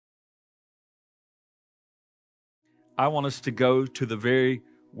I want us to go to the very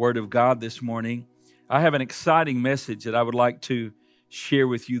Word of God this morning. I have an exciting message that I would like to share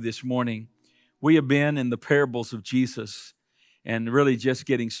with you this morning. We have been in the parables of Jesus and really just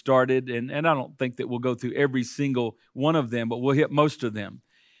getting started. And I don't think that we'll go through every single one of them, but we'll hit most of them.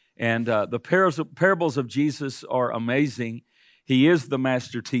 And the parables of Jesus are amazing. He is the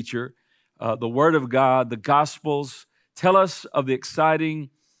master teacher. The Word of God, the Gospels tell us of the exciting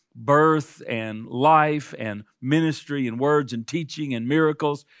birth and life and ministry and words and teaching and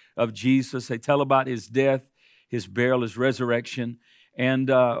miracles of Jesus. They tell about His death, His burial, His resurrection. And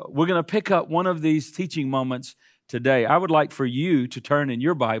we're going to pick up one of these teaching moments today. I would like for you to turn in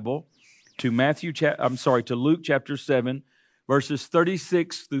your Bible to Luke chapter 7, verses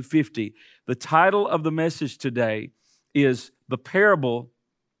 36 through 50. The title of the message today is The Parable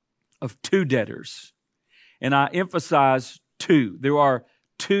of Two Debtors. And I emphasize two. There are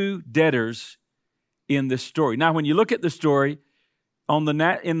two debtors in this story. Now, when you look at the story in the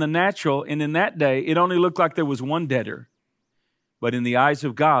natural, and in that day, it only looked like there was one debtor. But in the eyes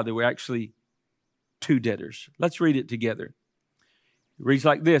of God, there were actually two debtors. Let's read it together. It reads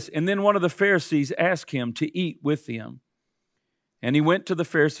like this. And then one of the Pharisees asked him to eat with him. And he went to the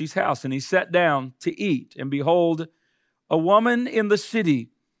Pharisee's house, and he sat down to eat. And behold, a woman in the city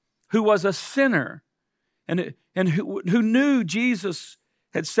who was a sinner and who knew Jesus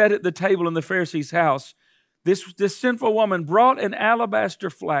had sat at the table in the Pharisee's house, this sinful woman brought an alabaster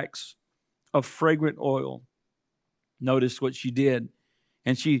flask of fragrant oil. Notice what she did.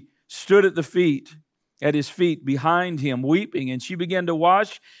 And she stood at his feet behind him, weeping, and she began to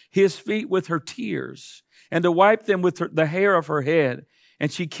wash his feet with her tears and to wipe them with the hair of her head.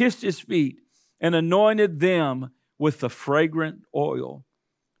 And she kissed his feet and anointed them with the fragrant oil.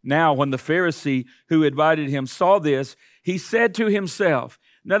 Now, when the Pharisee who invited him saw this, he said to himself,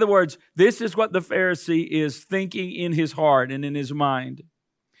 in other words, this is what the Pharisee is thinking in his heart and in his mind.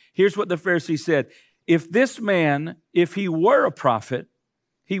 Here's what the Pharisee said. If this man, if he were a prophet,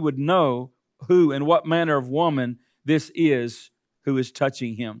 he would know who and what manner of woman this is who is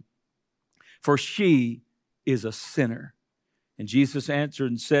touching him. For she is a sinner. And Jesus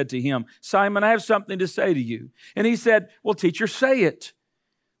answered and said to him, Simon, I have something to say to you. And he said, well, teacher, say it.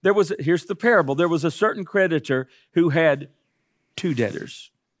 Here's the parable. There was a certain creditor who had two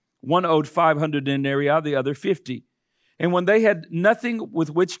debtors. One owed 500 denarii, the other 50. And when they had nothing with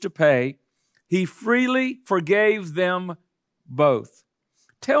which to pay, he freely forgave them both.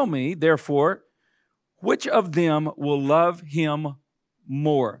 Tell me, therefore, which of them will love him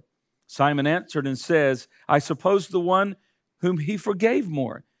more? Simon answered and says, I suppose the one whom he forgave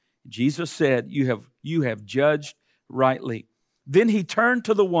more. Jesus said, you have judged rightly. Then he turned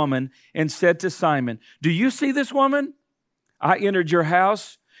to the woman and said to Simon, do you see this woman? I entered your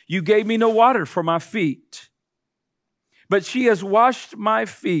house. You gave me no water for my feet, but she has washed my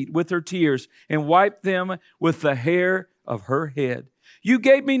feet with her tears and wiped them with the hair of her head. You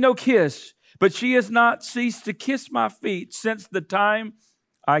gave me no kiss, but she has not ceased to kiss my feet since the time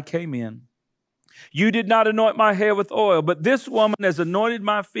I came in. You did not anoint my hair with oil, but this woman has anointed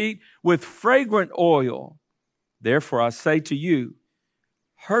my feet with fragrant oil. Therefore, I say to you,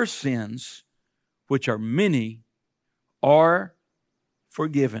 her sins, which are many, are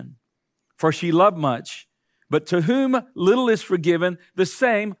forgiven. For she loved much, but to whom little is forgiven, the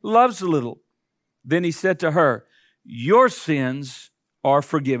same loves little. Then he said to her, your sins are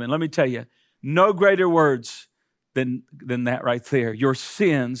forgiven. Let me tell you, no greater words than that right there. Your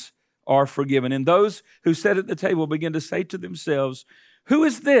sins are forgiven. And those who sat at the table began to say to themselves, who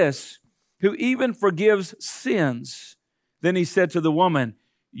is this who even forgives sins? Then he said to the woman,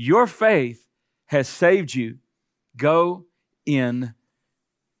 your faith has saved you. Go in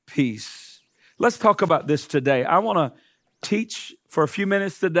peace. Let's talk about this today. I want to teach for a few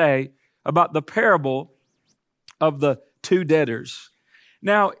minutes today about the parable of the two debtors.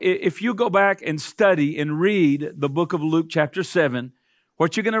 Now, if you go back and study and read the book of Luke chapter 7,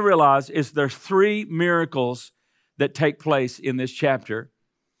 what you're going to realize is there's three miracles that take place in this chapter.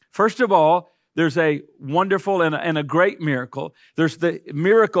 First of all, there's a wonderful and a great miracle. There's the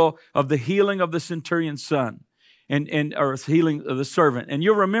miracle of the healing of the centurion's son or healing of the servant. And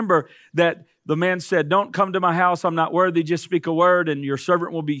you'll remember that the man said, don't come to my house. I'm not worthy. Just speak a word and your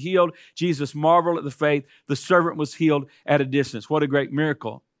servant will be healed. Jesus marveled at the faith. The servant was healed at a distance. What a great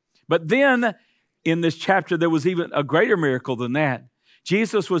miracle. But then in this chapter, there was even a greater miracle than that.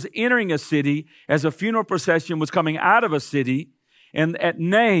 Jesus was entering a city as a funeral procession was coming out of a city. And at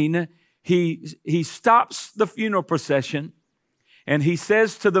Nain, he stops the funeral procession and he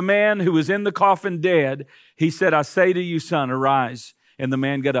says to the man who was in the coffin dead, he said, I say to you, son, arise. and the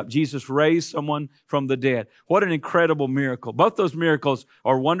man got up. Jesus raised someone from the dead. What an incredible miracle. Both those miracles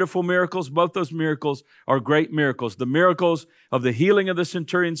are wonderful miracles. Both those miracles are great miracles. The miracles of the healing of the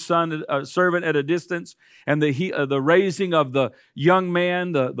centurion's servant at a distance, and the raising of the young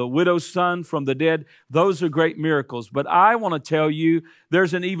man, the widow's son from the dead, those are great miracles. But I want to tell you,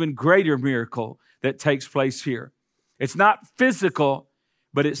 there's an even greater miracle that takes place here. It's not physical,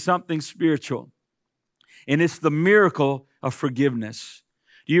 but it's something spiritual. And it's the miracle of forgiveness.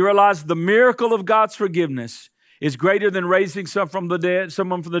 Do you realize the miracle of God's forgiveness is greater than raising someone from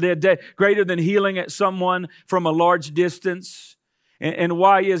the dead, greater than healing at someone from a large distance? And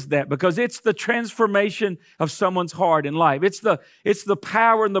why is that? Because it's the transformation of someone's heart and life. It's the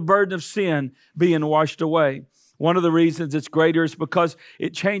power and the burden of sin being washed away. One of the reasons it's greater is because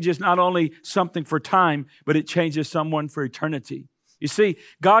it changes not only something for time, but it changes someone for eternity. You see,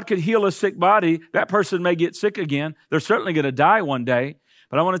 God could heal a sick body. That person may get sick again. They're certainly going to die one day.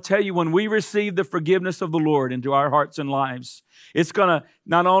 But I want to tell you, when we receive the forgiveness of the Lord into our hearts and lives, it's going to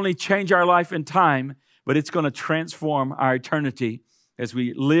not only change our life in time, but it's going to transform our eternity as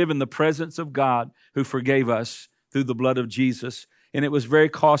we live in the presence of God who forgave us through the blood of Jesus. And it was very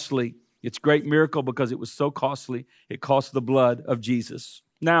costly. It's a great miracle because it was so costly. It cost the blood of Jesus.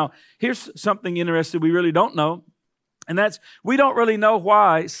 Now, here's something interesting we really don't know. And that's, we don't really know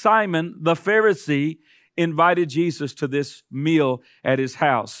why Simon the Pharisee invited Jesus to this meal at his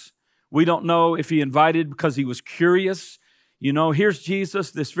house. We don't know if he invited because he was curious. You know, here's Jesus,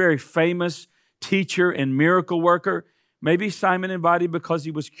 this very famous teacher and miracle worker. Maybe Simon invited because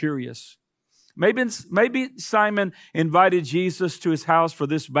he was curious. Maybe Simon invited Jesus to his house for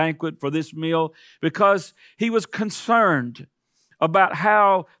this banquet, for this meal, because he was concerned about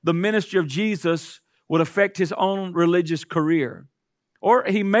how the ministry of Jesus would affect his own religious career. Or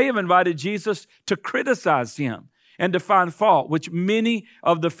he may have invited Jesus to criticize him and to find fault, which many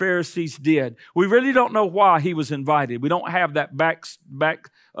of the Pharisees did. We really don't know why he was invited. We don't have that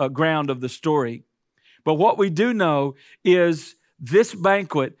background of the story. But what we do know is this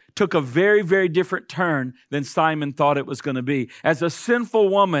banquet took a very, very different turn than Simon thought it was going to be. As a sinful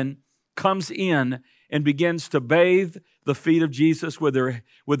woman comes in and begins to bathe the feet of Jesus with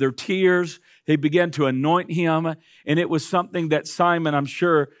her tears, they began to anoint him, and it was something that Simon, I'm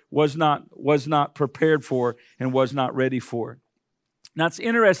sure, was not prepared for and was not ready for. Now, it's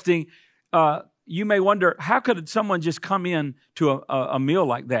interesting. You may wonder, how could someone just come in to a meal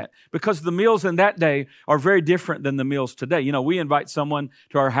like that? Because the meals in that day are very different than the meals today. You know, we invite someone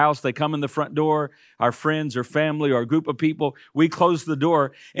to our house. They come in the front door, our friends or family or a group of people. We close the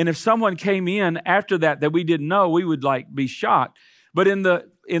door. And if someone came in after that we didn't know, we would be shocked. But in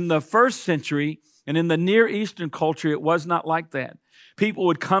the first century and in the Near Eastern culture, it was not like that. People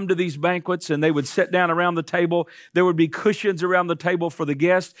would come to these banquets and they would sit down around the table. There would be cushions around the table for the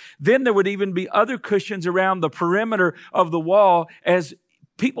guests. Then there would even be other cushions around the perimeter of the wall as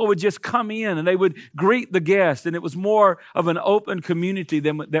people would just come in and they would greet the guests. And it was more of an open community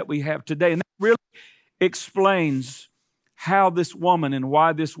than that we have today. And that really explains how this woman and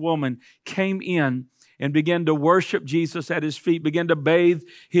why this woman came in and began to worship Jesus at his feet, began to bathe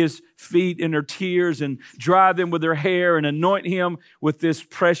his feet in her tears and dry them with her hair and anoint him with this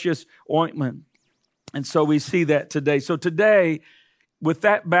precious ointment. And so we see that today. So today, with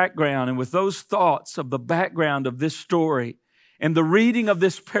that background and with those thoughts of the background of this story and the reading of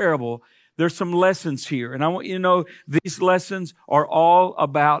this parable, there's some lessons here. And I want you to know these lessons are all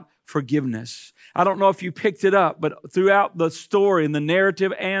about forgiveness. I don't know if you picked it up, but throughout the story and the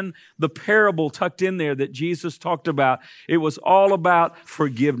narrative and the parable tucked in there that Jesus talked about, it was all about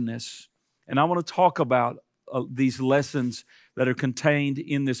forgiveness. And I want to talk about these lessons that are contained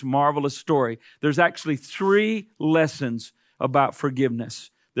in this marvelous story. There's actually 3 lessons about forgiveness.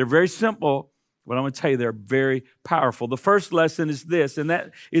 They're very simple, but I'm going to tell you they're very powerful. The first lesson is this, and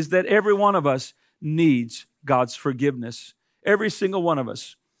that is that every one of us needs God's forgiveness. Every single one of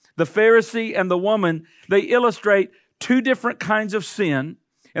us. The Pharisee and the woman, they illustrate 2 different kinds of sin,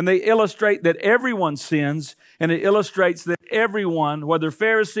 and they illustrate that everyone sins, and it illustrates that everyone, whether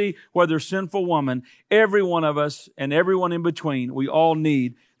Pharisee, whether sinful woman, every one of us and everyone in between, we all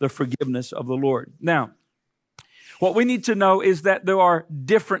need the forgiveness of the Lord. Now, what we need to know is that there are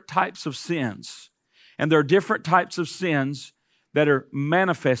different types of sins, and there are different types of sins that are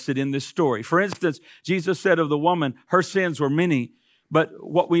manifested in this story. For instance, Jesus said of the woman, her sins were many. But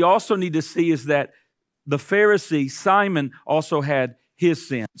what we also need to see is that the Pharisee, Simon, also had his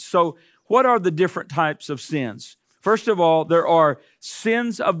sins. So what are the different types of sins? First of all, there are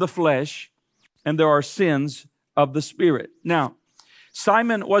sins of the flesh and there are sins of the spirit. Now,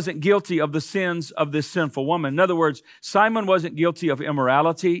 Simon wasn't guilty of the sins of this sinful woman. In other words, Simon wasn't guilty of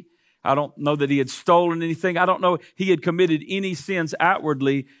immorality. I don't know that he had stolen anything. I don't know he had committed any sins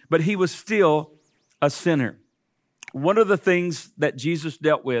outwardly, but he was still a sinner. One of the things that Jesus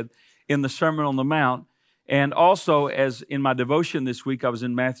dealt with in the Sermon on the Mount, and also as in my devotion this week, I was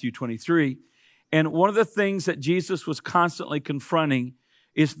in Matthew 23, and one of the things that Jesus was constantly confronting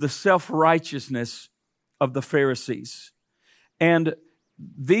is the self-righteousness of the Pharisees. And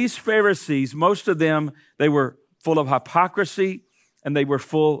these Pharisees, most of them, they were full of hypocrisy and they were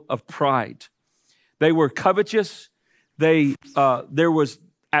full of pride. They were covetous. There was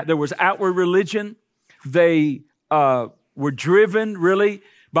outward religion. They were driven really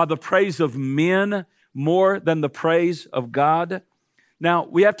by the praise of men more than the praise of God. Now,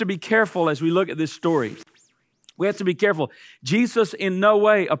 we have to be careful as we look at this story. We have to be careful. Jesus in no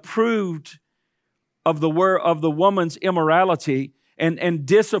way approved of the woman's immorality and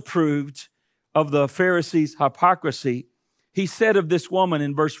disapproved of the Pharisees' hypocrisy. He said of this woman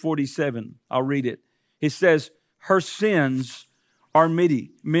in verse 47, I'll read it. He says, her sins are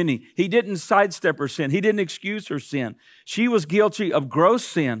many. He didn't sidestep her sin. He didn't excuse her sin. She was guilty of gross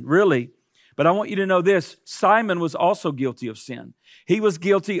sin, really. But I want you to know this, Simon was also guilty of sin. He was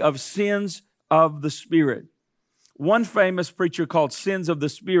guilty of sins of the Spirit. One famous preacher called sins of the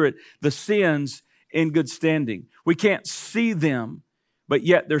Spirit, the sins in good standing. We can't see them, but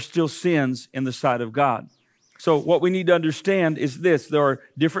yet they're still sins in the sight of God. So what we need to understand is this. There are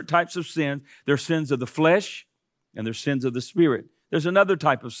different types of sins. There are sins of the flesh and there are sins of the Spirit. There's another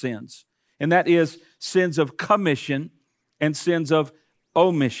type of sins, and that is sins of commission and sins of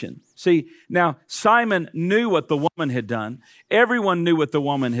omission. See, now Simon knew what the woman had done. Everyone knew what the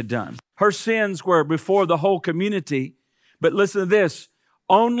woman had done. Her sins were before the whole community. But listen to this.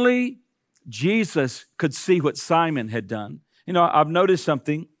 Only Jesus could see what Simon had done. You know, I've noticed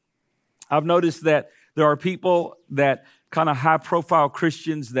something. I've noticed that there are people that kind of high-profile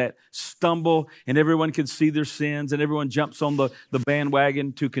Christians that stumble and everyone can see their sins and everyone jumps on the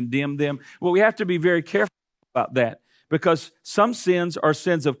bandwagon to condemn them. Well, we have to be very careful about that because some sins are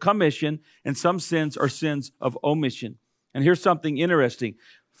sins of commission and some sins are sins of omission. And here's something interesting.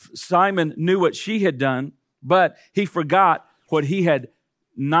 Simon knew what she had done, but he forgot what he had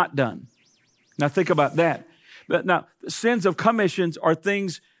not done. Now think about that. But now, sins of commissions are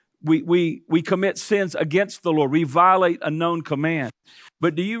things we commit sins against the Lord. We violate a known command.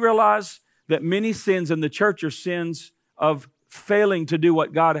 But do you realize that many sins in the church are sins of failing to do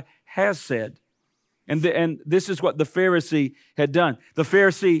what God has said? And this is what the Pharisee had done. The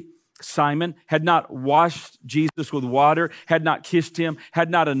Pharisee, Simon, had not washed Jesus with water, had not kissed him,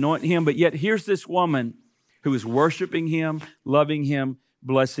 had not anointed him. But yet here's this woman who is worshiping him, loving him,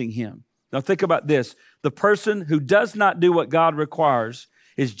 blessing him. Now think about this. The person who does not do what God requires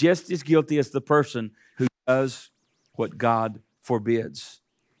is just as guilty as the person who does what God forbids.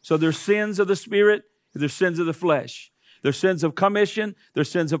 So there's sins of the Spirit, there's sins of the flesh. There's sins of commission,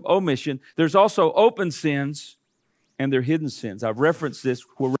 there's sins of omission. There's also open sins and they're hidden sins. I've referenced this,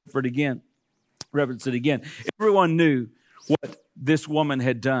 we'll reference it again. Everyone knew what this woman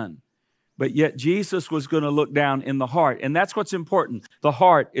had done, but yet Jesus was going to look down in the heart. And that's what's important. The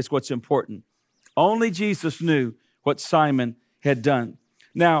heart is what's important. Only Jesus knew what Simon had done.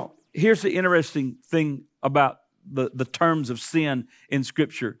 Now, here's the interesting thing about the terms of sin in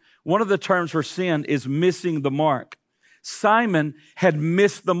Scripture. One of the terms for sin is missing the mark. Simon had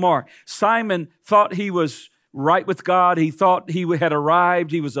missed the mark. Simon thought he was right with God. He thought he had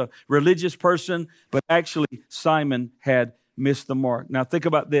arrived. He was a religious person, but actually Simon had missed the mark. Now think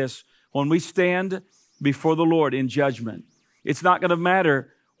about this. When we stand before the Lord in judgment, it's not going to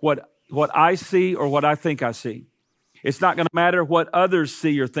matter what I see or what I think I see. It's not going to matter what others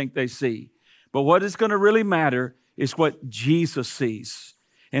see or think they see. But what is going to really matter is what Jesus sees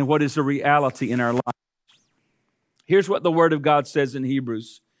and what is the reality in our lives. Here's what the Word of God says in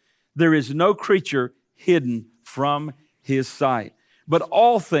Hebrews. There is no creature hidden from His sight, but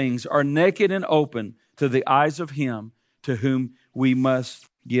all things are naked and open to the eyes of Him to whom we must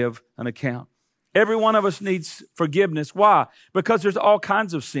give an account. Every one of us needs forgiveness. Why? Because there's all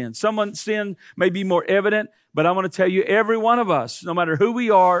kinds of sin. Someone's sin may be more evident, but I want to tell you, every one of us, no matter who we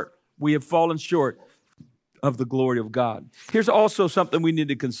are, we have fallen short of the glory of God. Here's also something we need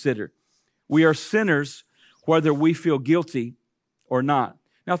to consider. We are sinners whether we feel guilty or not.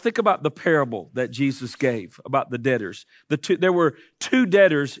 Now think about the parable that Jesus gave about the debtors. There were two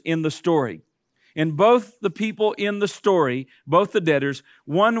debtors in the story. And both the people in the story, both the debtors,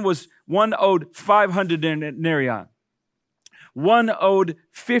 one owed 500 denarii. One owed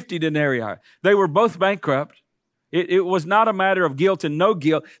 50 denarii. They were both bankrupt. It was not a matter of guilt and no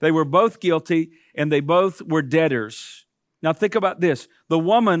guilt. They were both guilty and they both were debtors. Now think about this. The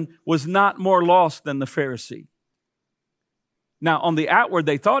woman was not more lost than the Pharisee. Now on the outward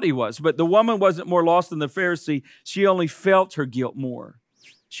they thought he was, but the woman wasn't more lost than the Pharisee. She only felt her guilt more.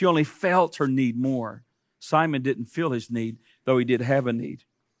 She only felt her need more. Simon didn't feel his need, though he did have a need.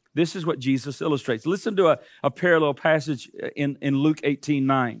 This is what Jesus illustrates. Listen to a parallel passage in Luke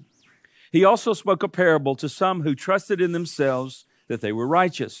 18:9. He also spoke a parable to some who trusted in themselves that they were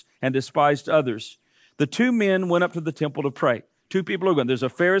righteous and despised others. The two men went up to the temple to pray. Two people are going. There's a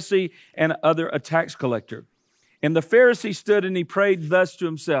Pharisee and a tax collector. And the Pharisee stood and he prayed thus to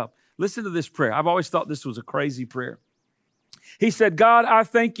himself. Listen to this prayer. I've always thought this was a crazy prayer. He said, God, I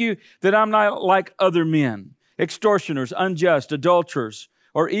thank you that I'm not like other men, extortioners, unjust, adulterers,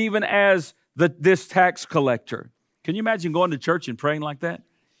 or even as this tax collector. Can you imagine going to church and praying like that?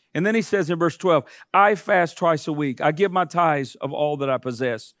 And then he says in verse 12, I fast twice a week. I give my tithes of all that I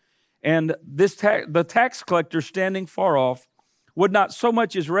possess. And the tax collector standing far off would not so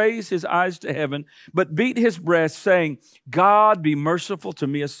much as raise his eyes to heaven, but beat his breast, saying, God, be merciful to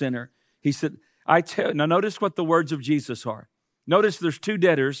me, a sinner. He said, now notice what the words of Jesus are. Notice there's two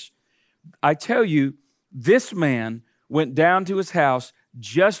debtors. I tell you, this man went down to his house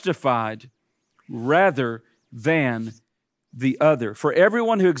justified rather than the other. For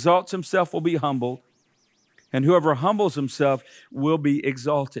everyone who exalts himself will be humbled, and whoever humbles himself will be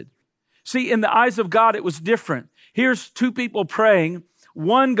exalted. See, in the eyes of God, it was different. Here's two people praying.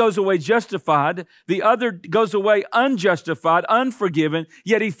 One goes away justified. The other goes away unjustified, unforgiven,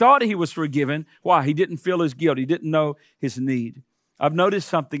 yet he thought he was forgiven. Why? He didn't feel his guilt. He didn't know his need. I've noticed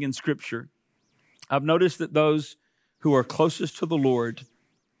something in Scripture. I've noticed that those who are closest to the Lord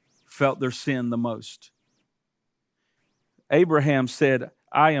felt their sin the most. Abraham said,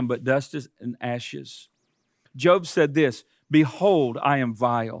 I am but dust and ashes. Job said this, behold, I am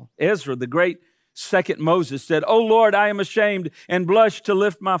vile. Ezra, the great second Moses, said, O Lord, I am ashamed and blush to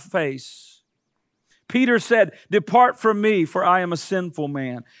lift my face. Peter said, depart from me, for I am a sinful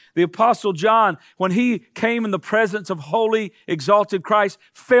man. The Apostle John, when he came in the presence of holy, exalted Christ,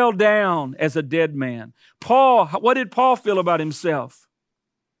 fell down as a dead man. Paul, what did Paul feel about himself?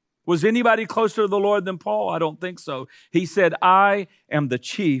 Was anybody closer to the Lord than Paul? I don't think so. He said, I am the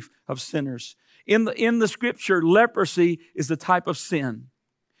chief of sinners. In the Scripture, leprosy is the type of sin.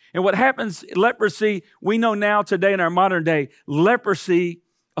 And what happens, leprosy, we know now today in our modern day, leprosy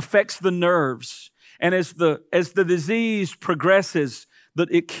affects the nerves. And as the disease progresses,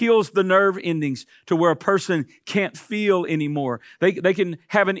 it kills the nerve endings to where a person can't feel anymore. They can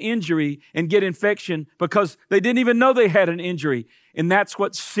have an injury and get infection because they didn't even know they had an injury. And that's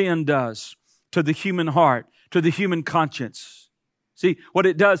what sin does to the human heart, to the human conscience. See, what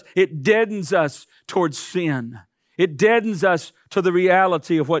it does, it deadens us towards sin. It deadens us to the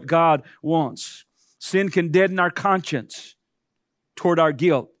reality of what God wants. Sin can deaden our conscience toward our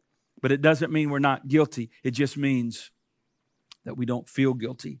guilt, but it doesn't mean we're not guilty. It just means that we don't feel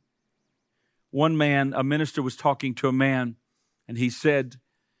guilty. One man, a minister, was talking to a man, and he said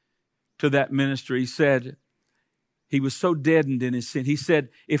to that minister, he said, he was so deadened in his sin. He said,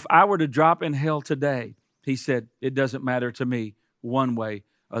 if I were to drop in hell today, he said, it doesn't matter to me one way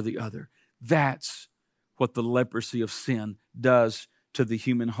or the other. That's what the leprosy of sin does to the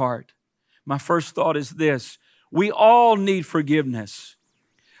human heart. My first thought is this: we all need forgiveness.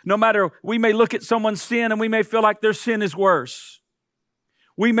 No matter, we may look at someone's sin and we may feel like their sin is worse.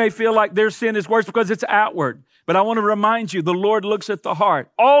 We may feel like their sin is worse because it's outward. But I want to remind you, the Lord looks at the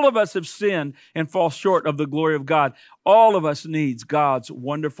heart. All of us have sinned and fall short of the glory of God. All of us needs God's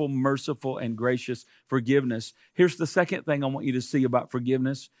wonderful, merciful, and gracious forgiveness. Here's the second thing I want you to see about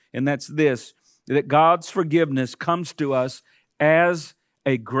forgiveness, and that's this: that God's forgiveness comes to us as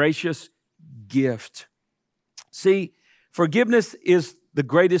a gracious gift. See, forgiveness is the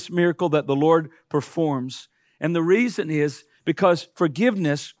greatest miracle that the Lord performs. And the reason is because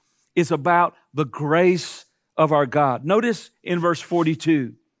forgiveness is about the grace of our God. Notice in verse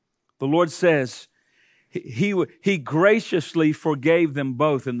 42, the Lord says, He graciously forgave them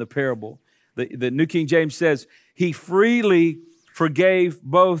both in the parable. The New King James says, He freely forgave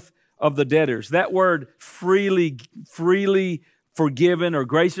both of the debtors. That word freely forgiven or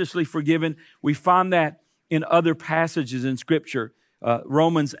graciously forgiven, we find that in other passages in Scripture.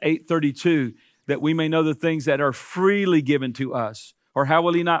 Romans 8:32, that we may know the things that are freely given to us. Or how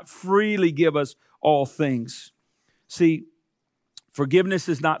will He not freely give us all things? See, forgiveness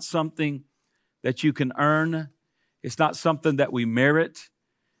is not something that you can earn. It's not something that we merit.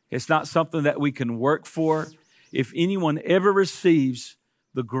 It's not something that we can work for. If anyone ever receives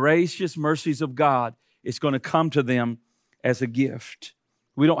the gracious mercies of God, It's going to come to them as a gift.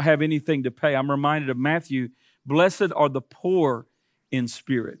 We don't have anything to pay. I'm reminded of Matthew, blessed are the poor in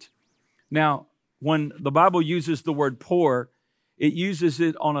spirit. Now, when the Bible uses the word poor, it uses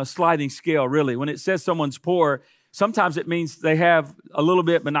it on a sliding scale, really. When it says someone's poor, sometimes it means they have a little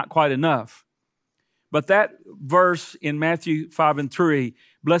bit, but not quite enough. But that verse in Matthew 5:3,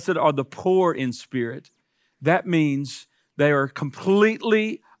 blessed are the poor in spirit, that means they are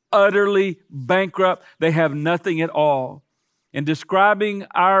completely, utterly bankrupt. They have nothing at all. In describing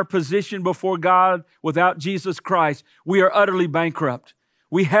our position before God without Jesus Christ, we are utterly bankrupt.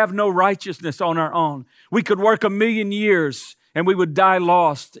 We have no righteousness on our own. We could work 1,000,000 years and we would die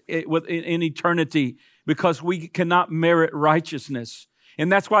lost in eternity because we cannot merit righteousness.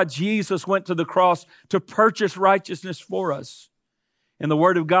 And that's why Jesus went to the cross to purchase righteousness for us. And the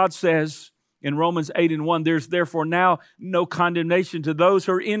Word of God says in Romans 8:1, there's therefore now no condemnation to those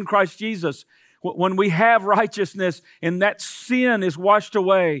who are in Christ Jesus. When we have righteousness and that sin is washed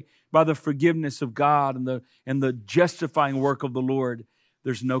away by the forgiveness of God and the justifying work of the Lord,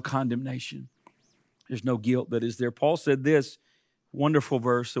 there's no condemnation. There's no guilt that is there. Paul said this wonderful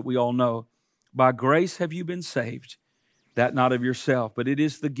verse that we all know. By grace have you been saved, that not of yourself, but it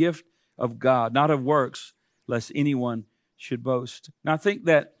is the gift of God, not of works, lest anyone should boast. Now I think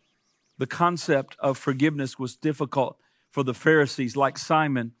that the concept of forgiveness was difficult for the Pharisees like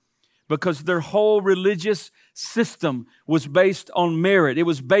Simon, because their whole religious system was based on merit. It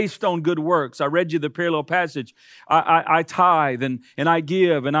was based on good works. I read you the parallel passage. I tithe and I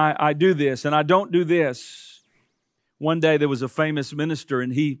give and I do this and I don't do this. One day there was a famous minister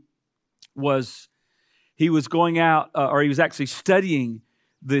and he was going out, or he was actually studying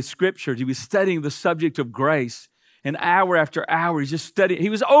the scriptures. He was studying the subject of grace. And hour after hour, he's just studying. He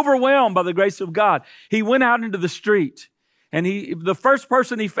was overwhelmed by the grace of God. He went out into the street. And the first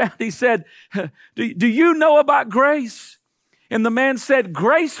person he found, he said, do you know about grace? And the man said,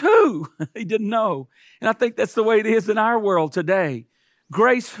 grace who? He didn't know. And I think that's the way it is in our world today.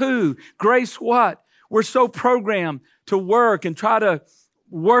 Grace who? Grace what? We're so programmed to work and try to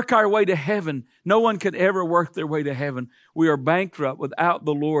work our way to heaven. No one could ever work their way to heaven. We are bankrupt without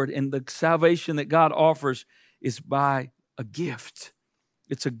the Lord. And the salvation that God offers is by a gift.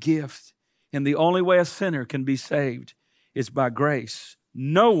 It's a gift. And the only way a sinner can be saved is by grace.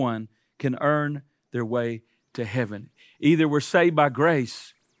 No one can earn their way to heaven. Either we're saved by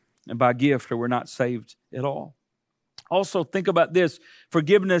grace and by gift, or we're not saved at all. Also, think about this.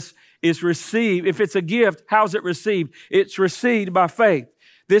 Forgiveness is received. If it's a gift, how's it received? It's received by faith.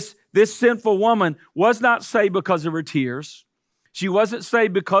 This sinful woman was not saved because of her tears. She wasn't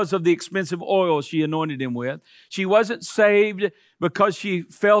saved because of the expensive oil she anointed him with. She wasn't saved because she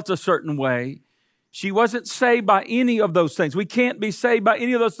felt a certain way. She wasn't saved by any of those things. We can't be saved by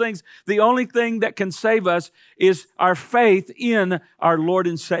any of those things. The only thing that can save us is our faith in our Lord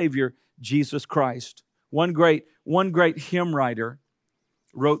and Savior, Jesus Christ. One great hymn writer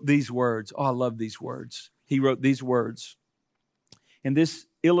wrote these words. Oh, I love these words. He wrote these words. And this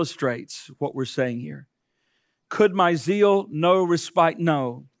illustrates what we're saying here. Could my zeal no respite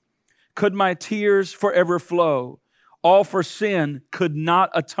know? Could my tears forever flow? All for sin could not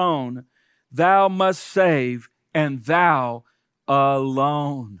atone. Thou must save, and thou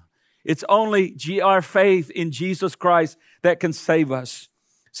alone. It's only our faith in Jesus Christ that can save us.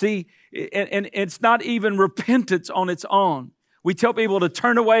 See, and it's not even repentance on its own. We tell people to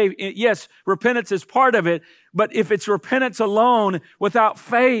turn away. Yes, repentance is part of it, but if it's repentance alone without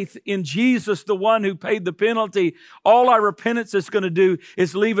faith in Jesus, the one who paid the penalty, all our repentance is going to do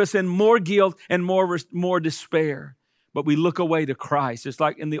is leave us in more guilt and more despair. But we look away to Christ. It's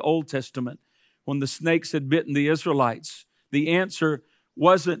like in the Old Testament when the snakes had bitten the Israelites. The answer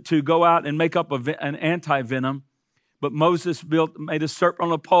wasn't to go out and make up an anti-venom, but Moses made a serpent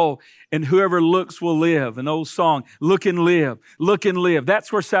on a pole, and whoever looks will live. An old song, look and live, look and live.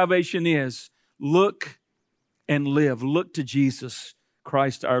 That's where salvation is. Look and live. Look to Jesus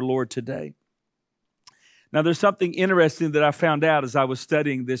Christ our Lord today. Now there's something interesting that I found out as I was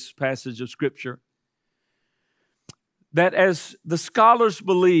studying this passage of Scripture. That as the scholars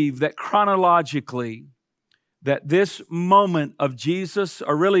believe that chronologically, that this moment of Jesus,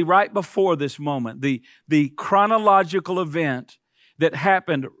 or really right before this moment, the chronological event that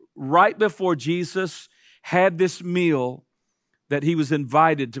happened right before Jesus had this meal that he was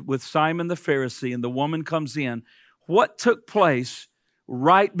invited to, with Simon the Pharisee, and the woman comes in. What took place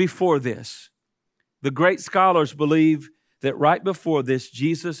right before this? The great scholars believe that right before this,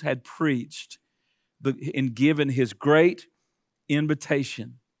 Jesus had preached and given his great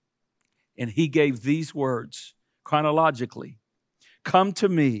invitation. And he gave these words chronologically. Come to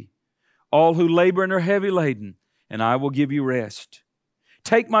me, all who labor and are heavy laden, and I will give you rest.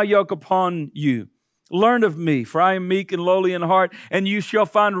 Take my yoke upon you. Learn of me, for I am meek and lowly in heart, and you shall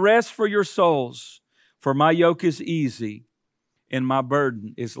find rest for your souls. For my yoke is easy, and my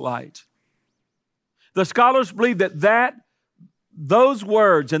burden is light. The scholars believe that those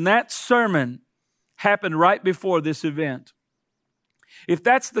words and that sermon happened right before this event. If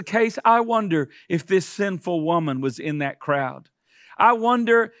that's the case, I wonder if this sinful woman was in that crowd. I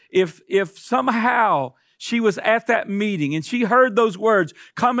wonder if somehow she was at that meeting and she heard those words,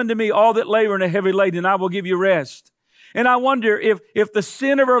 "Come unto me, all that labor and are heavy laden, and I will give you rest." And I wonder if the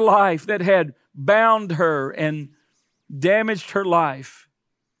sin of her life that had bound her and damaged her life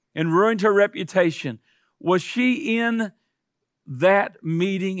and ruined her reputation, was she in that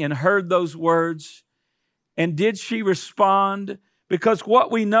meeting and heard those words? And did she respond? Because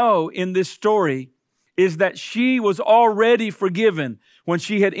what we know in this story is that she was already forgiven when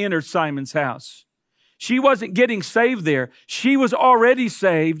she had entered Simon's house. She wasn't getting saved there. She was already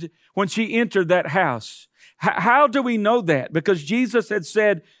saved when she entered that house. How do we know that? Because Jesus had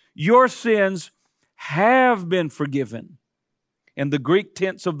said, "Your sins have been forgiven." And the Greek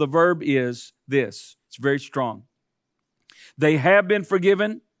tense of the verb is this. It's very strong. They have been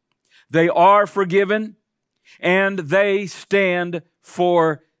forgiven, they are forgiven, and they stand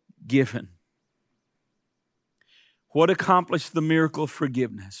forgiven. What accomplished the miracle of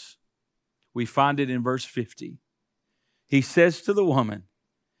forgiveness? We find it in verse 50. He says to the woman,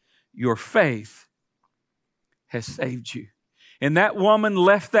 "Your faith has saved you." And that woman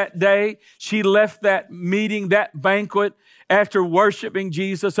left that day. She left that meeting, that banquet, after worshiping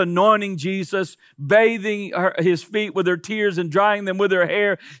Jesus, anointing Jesus, bathing his feet with her tears and drying them with her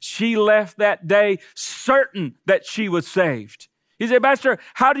hair. She left that day certain that she was saved. You say, "Pastor,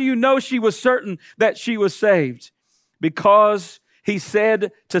 how do you know she was certain that she was saved?" Because he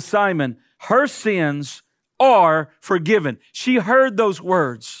said to Simon, "Her sins are forgiven." She heard those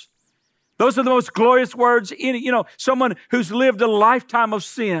words. Those are the most glorious words in, someone who's lived a lifetime of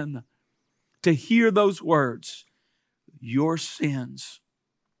sin, to hear those words, "Your sins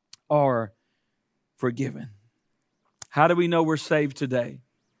are forgiven." How do we know we're saved today?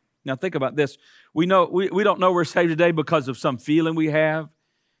 Now think about this. We don't know we're saved today because of some feeling we have.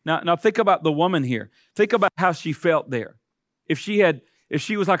 Now think about the woman here. Think about how she felt there. If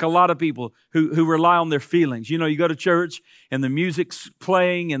she was like a lot of people who rely on their feelings. You go to church and the music's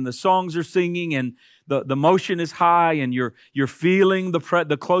playing and the songs are singing and the motion is high and you're feeling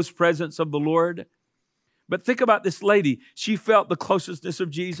the close presence of the Lord. But think about this lady. She felt the closeness of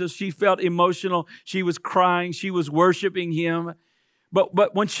Jesus. She felt emotional. She was crying. She was worshiping Him.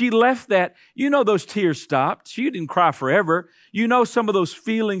 But when she left that, those tears stopped. She didn't cry forever. Some of those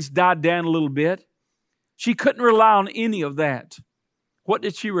feelings died down a little bit. She couldn't rely on any of that. What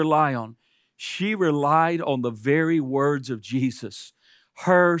did she rely on? She relied on the very words of Jesus.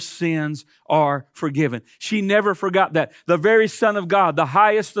 Her sins are forgiven. She never forgot that. The very Son of God, the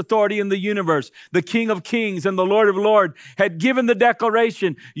highest authority in the universe, the King of Kings and the Lord of Lords, had given the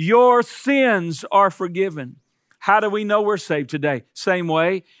declaration, "Your sins are forgiven." How do we know we're saved today? Same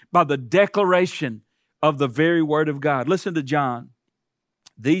way, by the declaration of the very Word of God. Listen to John.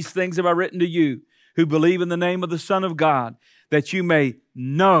 "These things have I written to you who believe in the name of the Son of God, that you may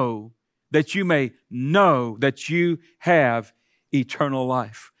know that you have eternal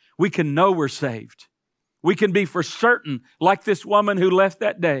life." We can know we're saved. We can be for certain, like this woman who left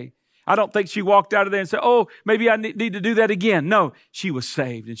that day. I don't think she walked out of there and said, "Oh, maybe I need to do that again." No, she was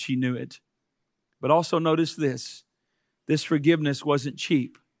saved and she knew it. But also notice this. This forgiveness wasn't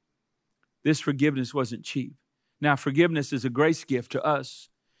cheap. This forgiveness wasn't cheap. Now, forgiveness is a grace gift to us.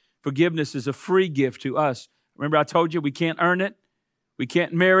 Forgiveness is a free gift to us. Remember, I told you we can't earn it. We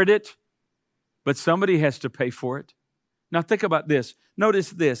can't merit it. But somebody has to pay for it. Now, think about this.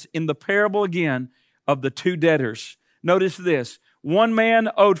 Notice this. In the parable again of the two debtors, notice this. One man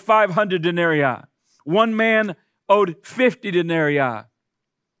owed 500 denarii. One man owed 50 denarii.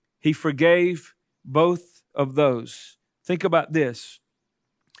 He forgave both of those. Think about this.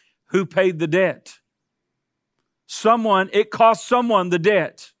 Who paid the debt? It cost someone the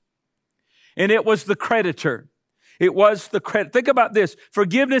debt. And it was the creditor. It was the credit. Think about this.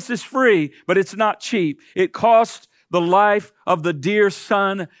 Forgiveness is free, but it's not cheap. It cost the life of the dear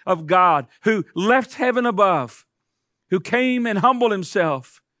Son of God who left heaven above, who came and humbled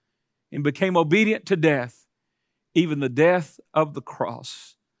Himself and became obedient to death, even the death of the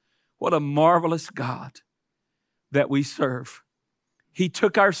cross. What a marvelous God that we serve. He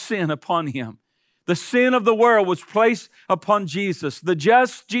took our sin upon Him. The sin of the world was placed upon Jesus, the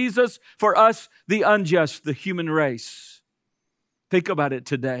just Jesus for us, the unjust, the human race. Think about it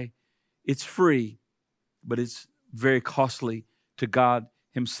today. It's free, but it's very costly to God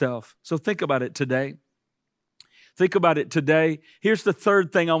himself. So think about it today. Think about it today. Here's the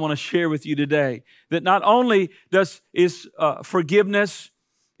third thing I want to share with you today. That not only is forgiveness,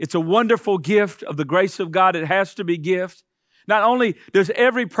 it's a wonderful gift of the grace of God. It has to be gift. Not only does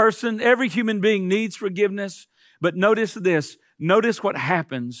every person, every human being needs forgiveness, but notice this. Notice what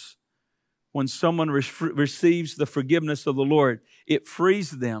happens when someone receives the forgiveness of the Lord. It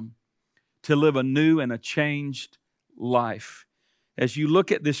frees them to live a new and a changed life. As you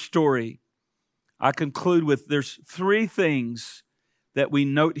look at this story, I conclude with there's three things that we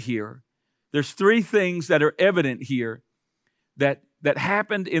note here. There's three things that are evident here that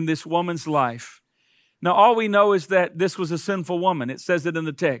happened in this woman's life. Now, all we know is that this was a sinful woman. It says it in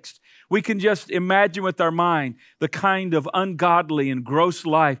the text. We can just imagine with our mind the kind of ungodly and gross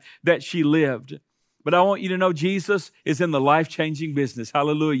life that she lived. But I want you to know Jesus is in the life-changing business.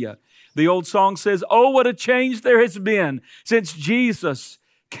 Hallelujah. The old song says, "Oh, what a change there has been since Jesus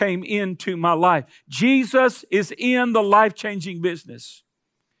came into my life." Jesus is in the life-changing business.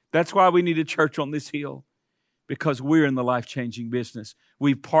 That's why we need a church on this hill, because we're in the life-changing business.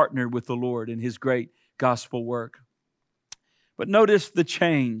 We've partnered with the Lord in His great gospel work. But notice the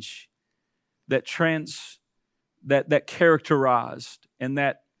change that characterized and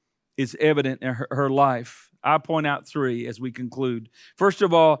that is evident in her life. I point out three as we conclude. First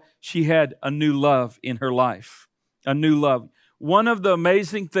of all, she had a new love in her life. A new love. One of the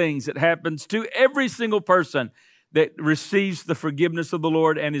amazing things that happens to every single person that receives the forgiveness of the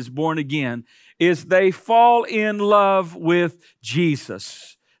Lord and is born again is they fall in love with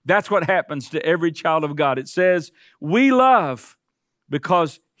Jesus. That's what happens to every child of God. It says, we love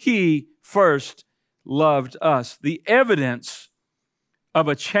because He first loved us. The evidence of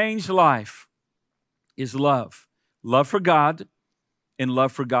a changed life is love. Love for God and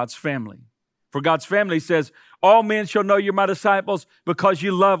love for God's family. For God's family says, all men shall know you're my disciples because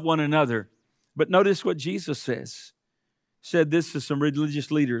you love one another. But notice what Jesus says. He said this to some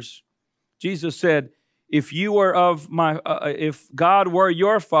religious leaders. Jesus said, if God were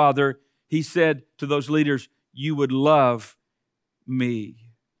your Father, He said to those leaders, you would love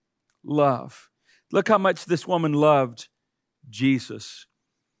me. Love. Look how much this woman loved Jesus.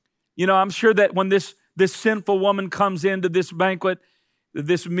 You know, I'm sure that when this sinful woman comes into this banquet,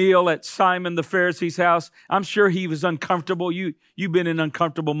 this meal at Simon the Pharisee's house, I'm sure he was uncomfortable. You've been in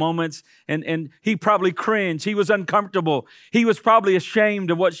uncomfortable moments, and he probably cringed. He was uncomfortable. He was probably ashamed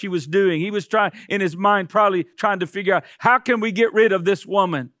of what she was doing. He was in his mind, probably trying to figure out, how can we get rid of this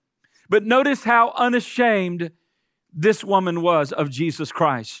woman? But notice how unashamed this woman was of Jesus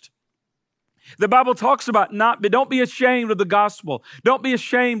Christ. The Bible talks about don't be ashamed of the gospel. Don't be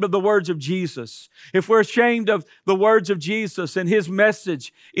ashamed of the words of Jesus. If we're ashamed of the words of Jesus and His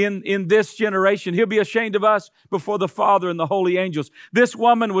message in this generation, He'll be ashamed of us before the Father and the holy angels. This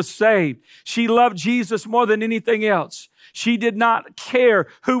woman was saved. She loved Jesus more than anything else. She did not care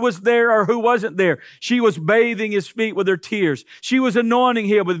who was there or who wasn't there. She was bathing His feet with her tears. She was anointing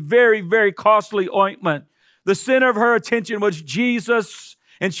Him with very, very costly ointment. The center of her attention was Jesus,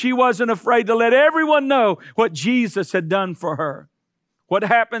 and she wasn't afraid to let everyone know what Jesus had done for her. What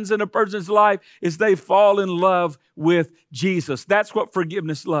happens in a person's life is they fall in love with Jesus. That's what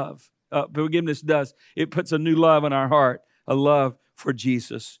forgiveness does. It puts a new love in our heart, a love for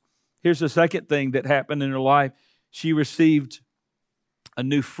Jesus. Here's the second thing that happened in her life. She received a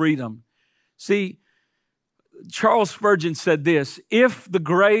new freedom. See, Charles Spurgeon said this, if the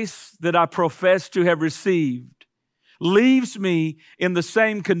grace that I profess to have received leaves me in the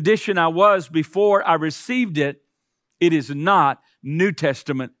same condition I was before I received it, it is not New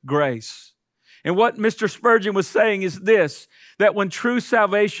Testament grace. And what Mr. Spurgeon was saying is this, that when true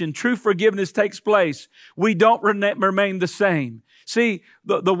salvation, true forgiveness takes place, we don't remain the same. See,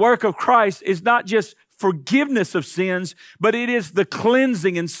 the work of Christ is not just forgiveness of sins, but it is the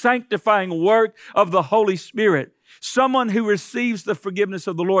cleansing and sanctifying work of the Holy Spirit. Someone who receives the forgiveness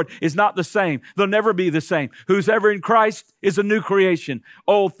of the Lord is not the same. They'll never be the same. Who's ever in Christ is a new creation.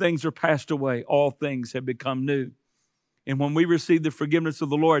 Old things are passed away. All things have become new. And when we receive the forgiveness of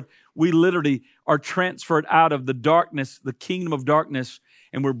the Lord, we literally are transferred out of the darkness, the kingdom of darkness,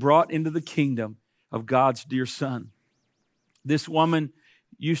 and we're brought into the kingdom of God's dear Son. This woman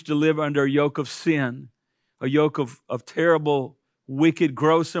used to live under a yoke of sin, a yoke of terrible, wicked,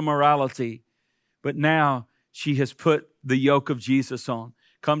 gross immorality. But now she has put the yoke of Jesus on.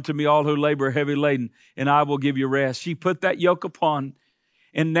 Come to me, all who labor heavy laden, and I will give you rest. She put that yoke upon,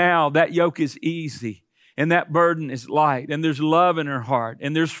 and now that yoke is easy. And that burden is light. And there's love in her heart.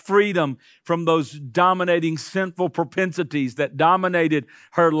 And there's freedom from those dominating sinful propensities that dominated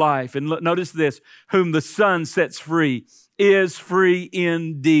her life. And notice this, whom the Son sets free is free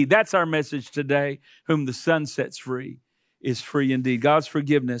indeed. That's our message today. Whom the Son sets free is free indeed. God's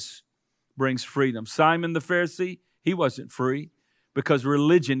forgiveness brings freedom. Simon the Pharisee, he wasn't free because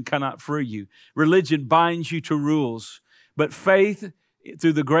religion cannot free you. Religion binds you to rules. But faith,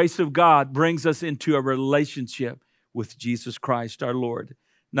 through the grace of God, brings us into a relationship with Jesus Christ, our Lord.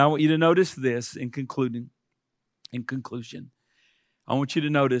 Now, I want you to notice this in conclusion. I want you to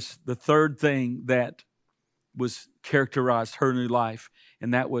notice the third thing that was characterized her new life,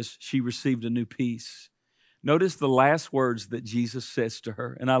 and that was she received a new peace. Notice the last words that Jesus says to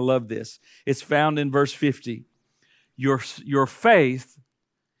her, and I love this. It's found in verse 50. Your faith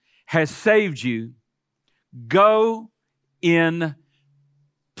has saved you. Go in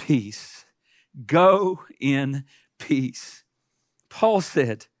peace. Go in peace. Paul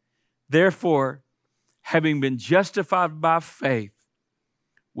said, therefore, having been justified by faith,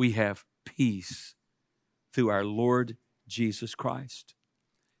 we have peace through our Lord Jesus Christ.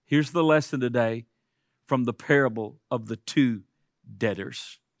 Here's the lesson today from the parable of the two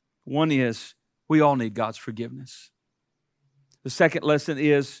debtors. One is, we all need God's forgiveness. The second lesson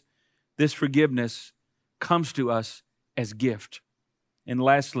is, this forgiveness comes to us as gift. And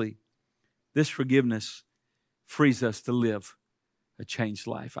lastly, this forgiveness frees us to live a changed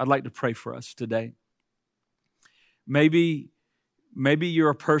life. I'd like to pray for us today. Maybe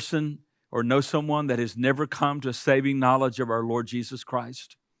you're a person or know someone that has never come to a saving knowledge of our Lord Jesus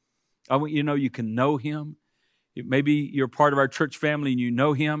Christ. I want you to know you can know Him. Maybe you're part of our church family and you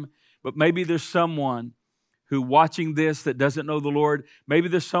know Him, but maybe there's someone who watching this that doesn't know the Lord. Maybe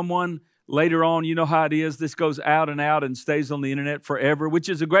there's someone later on, you know how it is, this goes out and stays on the internet forever, which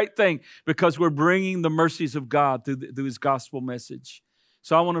is a great thing because we're bringing the mercies of God through His gospel message.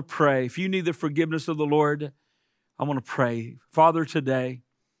 So I want to pray. If you need the forgiveness of the Lord, I want to pray. Father, today,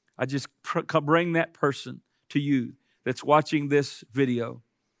 I just bring that person to you that's watching this video,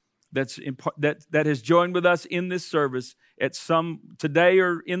 that has joined with us in this service at some today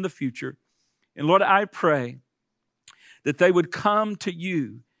or in the future. And Lord, I pray that they would come to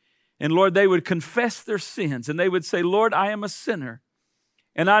you and Lord, they would confess their sins and they would say, Lord, I am a sinner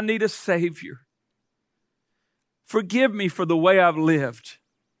and I need a Savior. Forgive me for the way I've lived,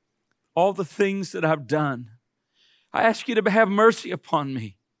 all the things that I've done. I ask you to have mercy upon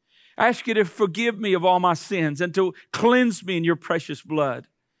me. I ask you to forgive me of all my sins and to cleanse me in your precious blood.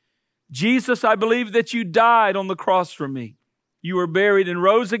 Jesus, I believe that you died on the cross for me. You were buried and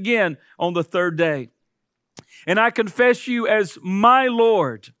rose again on the third day. And I confess you as my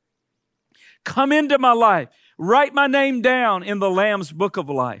Lord. Come into my life. Write my name down in the Lamb's book of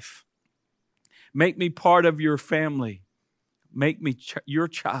life. Make me part of your family. Make me your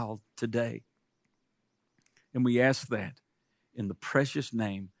child today. And we ask that in the precious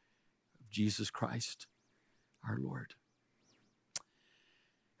name of Jesus Christ, our Lord.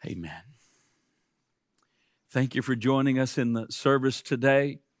 Amen. Thank you for joining us in the service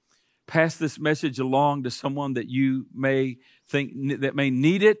today. Pass this message along to someone that you may think that may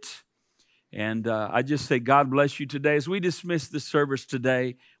need it. And I just say God bless you today. As we dismiss this service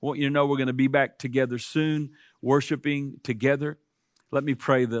today, I want you to know we're going to be back together soon, worshiping together. Let me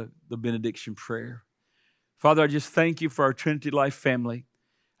pray the benediction prayer. Father, I just thank you for our Trinity Life family.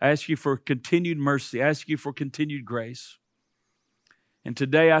 I ask you for continued mercy. I ask you for continued grace. And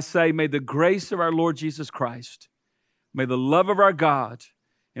today I say, may the grace of our Lord Jesus Christ, may the love of our God,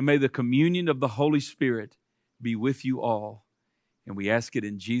 and may the communion of the Holy Spirit be with you all. And we ask it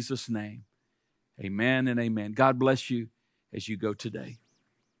in Jesus' name. Amen and amen. God bless you as you go today.